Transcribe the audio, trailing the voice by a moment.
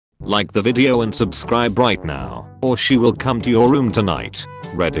Like the video and subscribe right now, or she will come to your room tonight.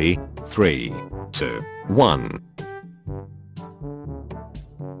 Ready? 3, 2, 1.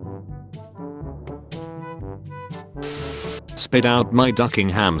 Spit out my ducking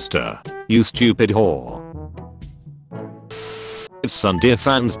hamster, you stupid whore. It's Sunday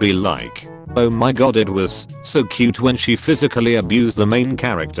fans be like, oh my god, it was so cute when she physically abused the main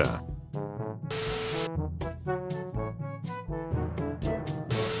character.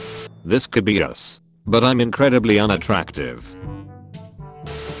 This could be us, but I'm incredibly unattractive.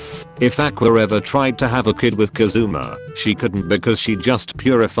 If Aqua ever tried to have a kid with Kazuma, she couldn't because she'd just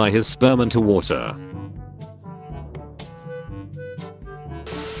purify his sperm into water.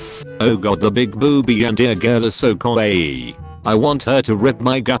 Oh god, the big booby and dear girl is so kawaii. I want her to rip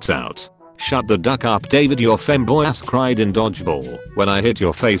my guts out. Shut the duck up, David, your femboy ass cried in dodgeball when I hit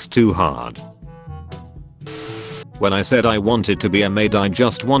your face too hard. When I said I wanted to be a maid, I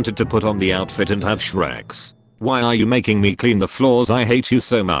just wanted to put on the outfit and have Shreks. Why are you making me clean the floors? I hate you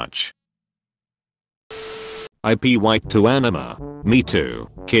so much. IP white to anima. Me too,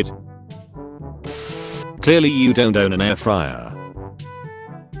 kid. Clearly you don't own an air fryer.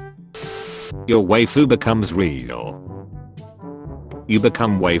 Your waifu becomes real. You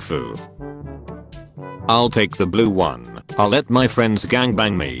become waifu. I'll take the blue one. I'll let my friends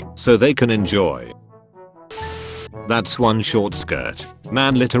gangbang me so they can enjoy. That's one short skirt.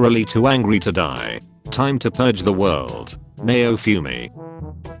 Man literally too angry to die. Time to purge the world. Neo Fumi.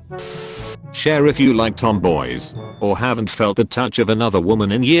 Share if you like tomboys, or haven't felt the touch of another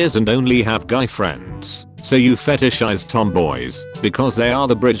woman in years and only have guy friends. So you fetishize tomboys because they are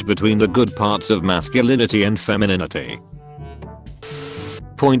the bridge between the good parts of masculinity and femininity.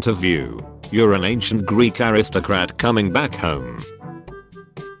 Point of view. You're an ancient Greek aristocrat coming back home.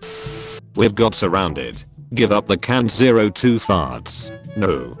 We've got surrounded. Give up the canned 02 farts.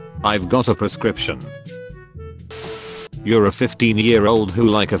 No. I've got a prescription. You're a 15-year-old who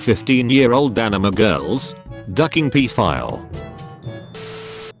like a 15-year-old anime girls? Ducking P file.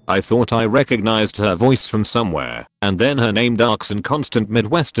 I thought I recognized her voice from somewhere, and then her name darks and constant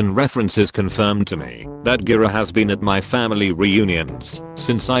Midwestern references confirmed to me that Gira has been at my family reunions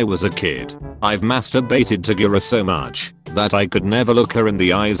since I was a kid. I've masturbated to Gira so much that I could never look her in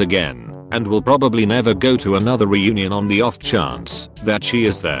the eyes again, and will probably never go to another reunion on the off chance that she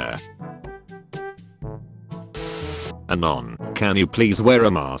is there. Anon, can you please wear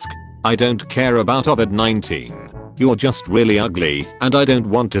a mask? I don't care about COVID-19. You're just really ugly and I don't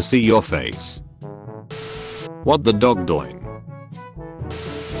want to see your face. What the dog doing?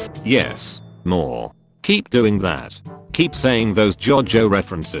 Yes, more. Keep doing that. Keep saying those JoJo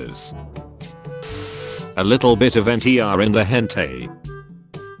references. A little bit of NTR in the hentai.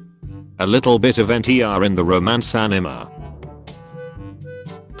 A little bit of NTR in the romance anime.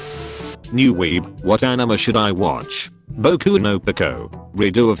 New weeb, what anime should I watch? Boku no Pico,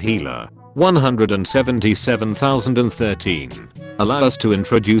 redo of Healer, 177,013. Allow us to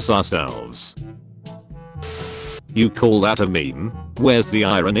introduce ourselves. You call that a meme? Where's the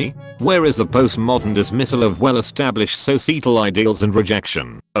irony? Where is the postmodern dismissal of well-established societal ideals and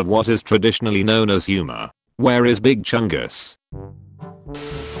rejection of what is traditionally known as humor? Where is Big Chungus?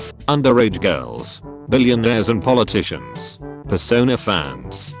 Underage girls, billionaires and politicians, Persona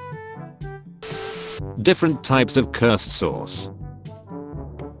fans. Different types of cursed sauce.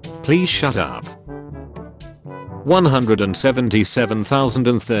 Please shut up.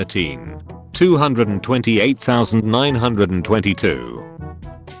 177,013. 228,922.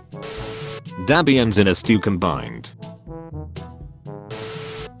 Dabians in a stew combined.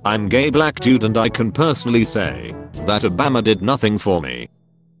 I'm gay black dude and I can personally say that Obama did nothing for me.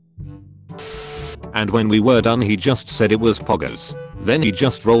 And when we were done he just said it was poggers. Then he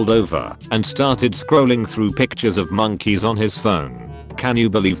just rolled over and started scrolling through pictures of monkeys on his phone. Can you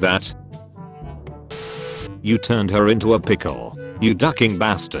believe that? You turned her into a pickle. You ducking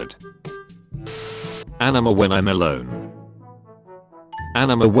bastard. Anima when I'm alone.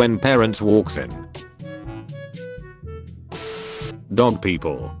 Anima when parents walks in. Dog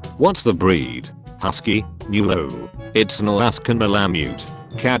people. What's the breed? Husky? No. It's an Alaskan Malamute.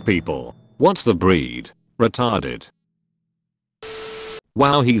 Cat people. What's the breed? Retarded.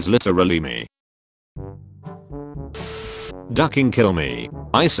 Wow, he's literally me. Ducking kill me,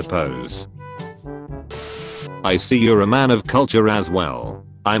 I suppose. I see you're a man of culture as well.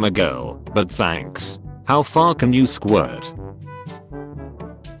 I'm a girl, but thanks. How far can you squirt?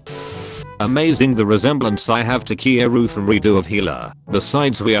 Amazing the resemblance I have to Kieru from Redo of Healer.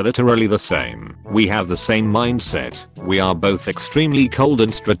 Besides we are literally the same. We have the same mindset. We are both extremely cold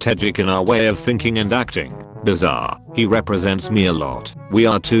and strategic in our way of thinking and acting. Bizarre. He represents me a lot. We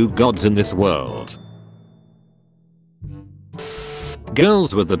are two gods in this world.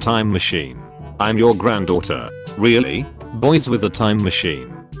 Girls with the time machine. I'm your granddaughter. Really? Boys with the time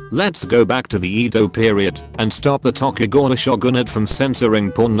machine. Let's go back to the Edo period and stop the Tokugawa shogunate from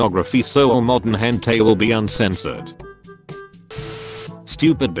censoring pornography so all modern hentai will be uncensored.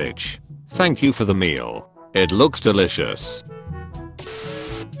 Stupid bitch. Thank you for the meal. It looks delicious.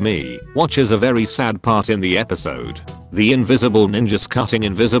 Me watches a very sad part in the episode. The invisible ninjas cutting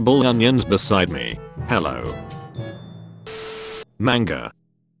invisible onions beside me. Hello. Manga.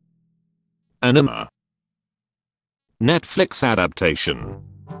 Anime. Netflix adaptation.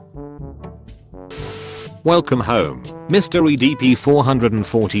 Welcome home, Mr. EDP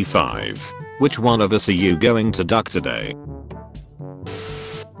 445. Which one of us are you going to duck today?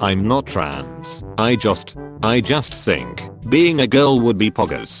 I'm not trans. I just think being a girl would be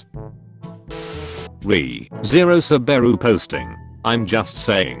poggers. Zero Subaru posting. I'm just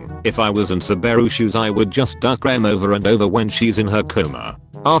saying, if I was in Subaru's shoes I would just duck Rem over and over when she's in her coma.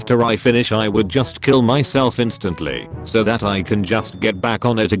 After I finish I would just kill myself instantly, so that I can just get back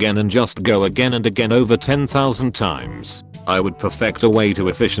on it again and just go again and again over 10,000 times. I would perfect a way to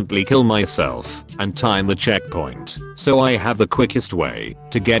efficiently kill myself and time the checkpoint, so I have the quickest way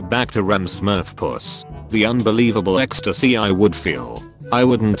to get back to Rem Smurf Puss. The unbelievable ecstasy I would feel. I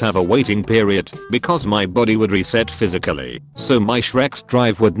wouldn't have a waiting period because my body would reset physically, so my Shrek's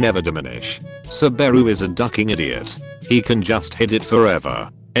drive would never diminish. Subaru is a ducking idiot. He can just hit it forever.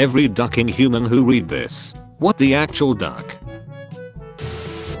 Every ducking human who read this. What the actual duck?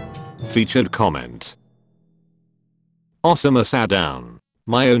 Featured comment. Awesome sat down.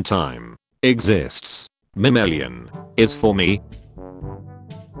 My own time. Exists. Memellion. Is for me.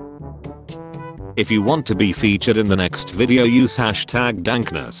 If you want to be featured in the next video use hashtag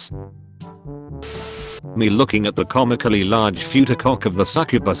dankness. Me looking at the comically large future cock of the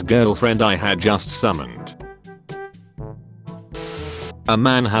succubus girlfriend I had just summoned. A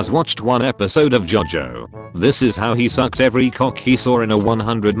man has watched one episode of JoJo. This is how he sucked every cock he saw in a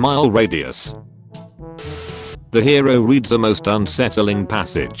 100-mile radius. The hero reads a most unsettling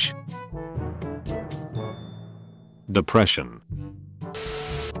passage. Depression.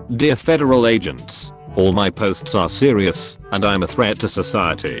 Dear federal agents, all my posts are serious, and I'm a threat to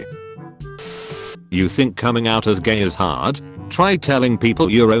society. You think coming out as gay is hard? Try telling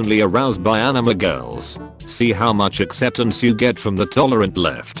people you're only aroused by anime girls. See how much acceptance you get from the tolerant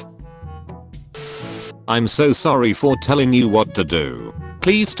left. I'm so sorry for telling you what to do.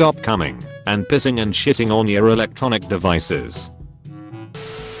 Please stop coming and pissing and shitting on your electronic devices.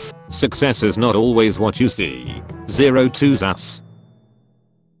 Success is not always what you see. 02's us.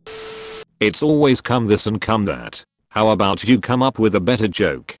 It's always come this and come that. How about you come up with a better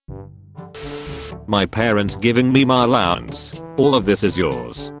joke? My parents giving me my allowance. All of this is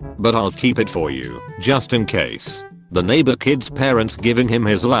yours. But I'll keep it for you, just in case. The neighbor kid's parents giving him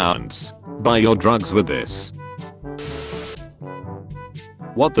his allowance. Buy your drugs with this.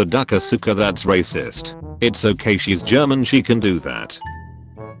 What the duck Asuka, that's racist. It's okay, she's German, she can do that.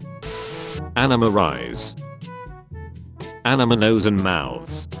 Anime rise. Anime nose and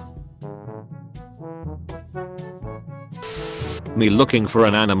mouths. Me looking for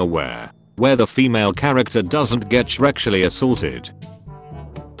an anime where the female character doesn't get sexually assaulted.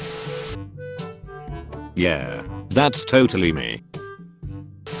 Yeah, that's totally me.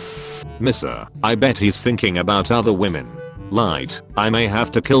 Missa, I bet he's thinking about other women. Light, I may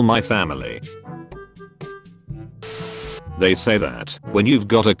have to kill my family. They say that when you've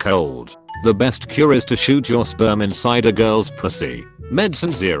got a cold, the best cure is to shoot your sperm inside a girl's pussy.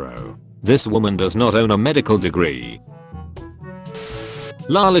 Medicine zero. This woman does not own a medical degree.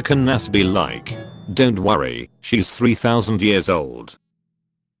 Lala can Nas be like, don't worry, she's 3000 years old.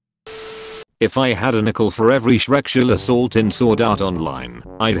 If I had a nickel for every sexual assault in Sword Art Online,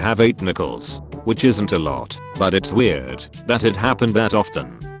 I'd have 8 nickels, which isn't a lot, but it's weird that it happened that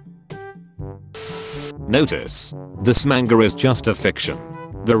often. Notice, this manga is just a fiction.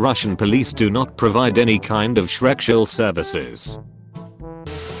 The Russian police do not provide any kind of sexual services.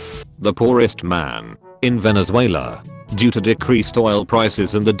 The poorest man in Venezuela. Due to decreased oil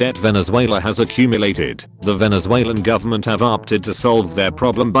prices and the debt Venezuela has accumulated, the Venezuelan government have opted to solve their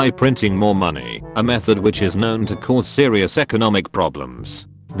problem by printing more money, a method which is known to cause serious economic problems.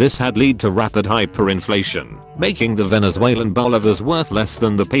 This had led to rapid hyperinflation, making the Venezuelan bolivars worth less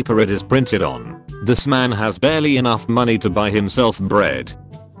than the paper it is printed on. This man has barely enough money to buy himself bread.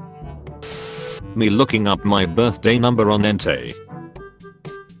 Me looking up my birthday number on Entei.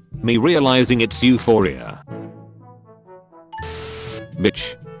 Me realizing it's Euphoria.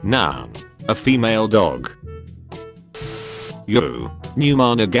 Bitch. Noun. A female dog. Yo, new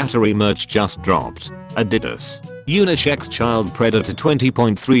Monogatari merch just dropped. Adidas. Unisex Child Predator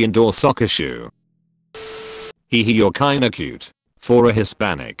 20.3 indoor soccer shoe. Hehe, you're kinda cute. For a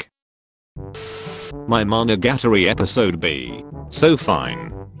Hispanic. My Monogatari episode B. So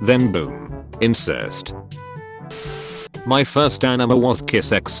fine. Then boom. Incest. My first anime was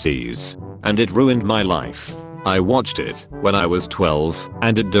Kiss X's. And it ruined my life. I watched it when I was 12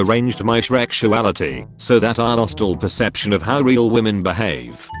 and it deranged my sexuality so that I lost all perception of how real women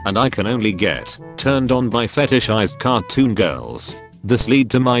behave and I can only get turned on by fetishized cartoon girls. This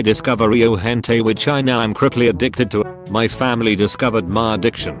led to my discovery of hentai, which I now am cripply addicted to. My family discovered my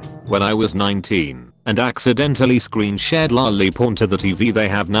addiction when I was 19 and accidentally screen shared lolly porn to the TV. They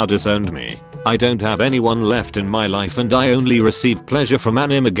have now disowned me. I don't have anyone left in my life and I only receive pleasure from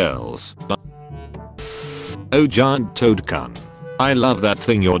anime girls. Oh giant toad cunt. I love that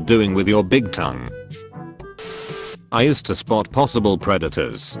thing you're doing with your big tongue. I used to spot possible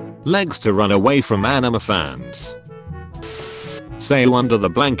predators. Legs to run away from anime fans. Say under the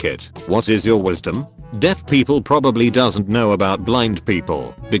blanket, what is your wisdom? Deaf people probably doesn't know about blind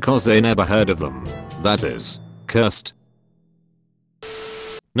people because they never heard of them. That is cursed.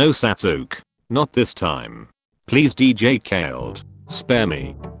 No Satsuki. Not this time. Please DJ Khaled. Spare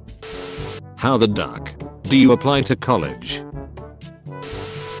me. How the duck? Do you apply to college?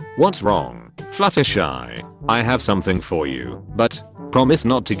 What's wrong, Fluttershy? I have something for you, but promise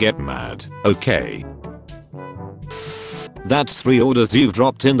not to get mad, okay? That's 3 orders you've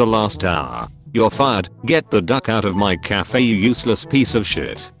dropped in the last hour. You're fired. Get the duck out of my cafe, you useless piece of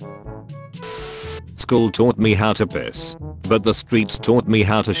shit. School taught me how to piss, but the streets taught me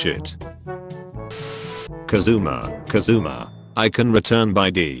how to shit. Kazuma, I can return by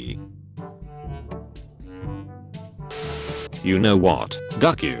D. You know what,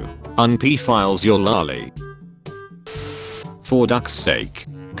 duck you. Unp-files your lolly. For duck's sake.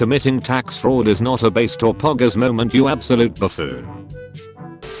 Committing tax fraud is not a based or poggers moment, you absolute buffoon.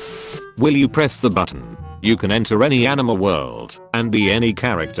 Will you press the button? You can enter any anime world and be any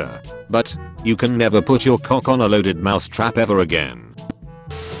character. But you can never put your cock on a loaded mousetrap ever again.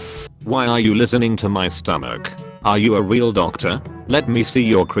 Why are you listening to my stomach? Are you a real doctor? Let me see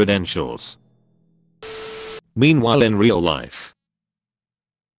your credentials. Meanwhile in real life.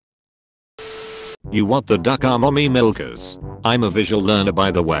 You what the duck are mommy milkers. I'm a visual learner by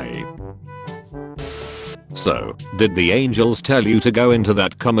the way. So, did the angels tell you to go into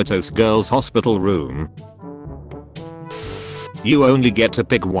that comatose girl's hospital room? You only get to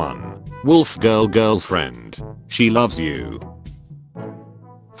pick one. Wolf girl girlfriend. She loves you.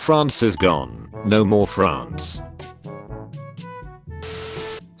 France is gone. No more France.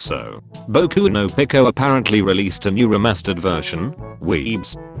 So, Boku no Pico apparently released a new remastered version.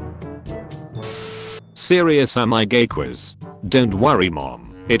 Weebs. Serious am I gay quiz? Don't worry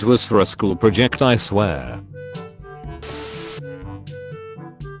mom, it was for a school project I swear.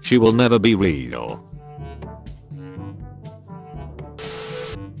 She will never be real.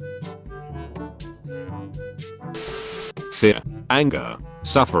 Fear, anger,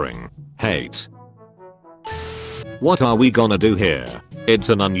 suffering, hate. What are we gonna do here? It's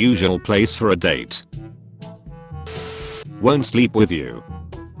an unusual place for a date. Won't sleep with you.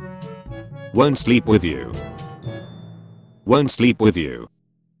 Won't sleep with you. Won't sleep with you.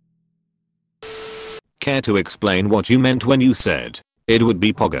 Care to explain what you meant when you said it would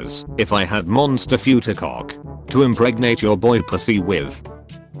be poggers if I had monster future cock to impregnate your boy pussy with?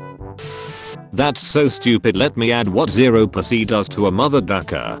 That's so stupid. Let me add what 0 pussy does to a mother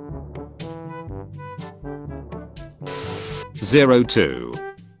ducker. 02.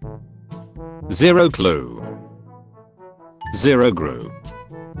 0 clue. 0 grew.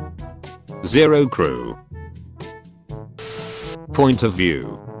 0 crew. Point of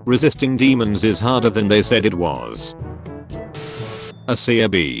view. Resisting demons is harder than they said it was. A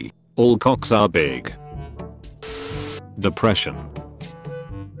CB. All cocks are big. Depression.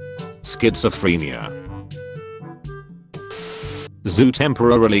 Schizophrenia. Zoo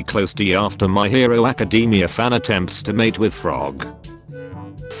temporarily closed after My Hero Academia fan attempts to mate with frog.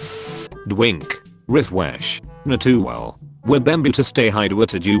 Dwink. Rithwesh. Natuwell. Webembu to stay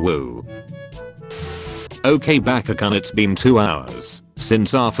hydrated you woo. Okay Bakukan, it's been 2 hours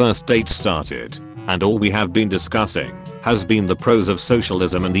since our first date started, and all we have been discussing has been the pros of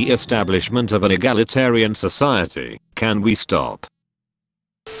socialism and the establishment of an egalitarian society. Can we stop?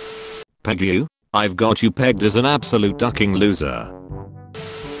 Peg you? I've got you pegged as an absolute ducking loser.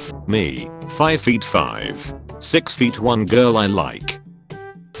 Me, 5 feet 5, 6 feet 1 girl I like.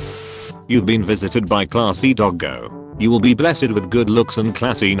 You've been visited by classy doggo. You will be blessed with good looks and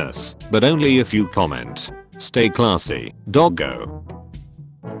classiness, but only if you comment. Stay classy, doggo.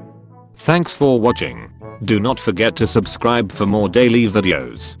 Thanks for watching. Do not forget to subscribe for more daily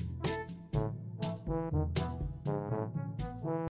videos.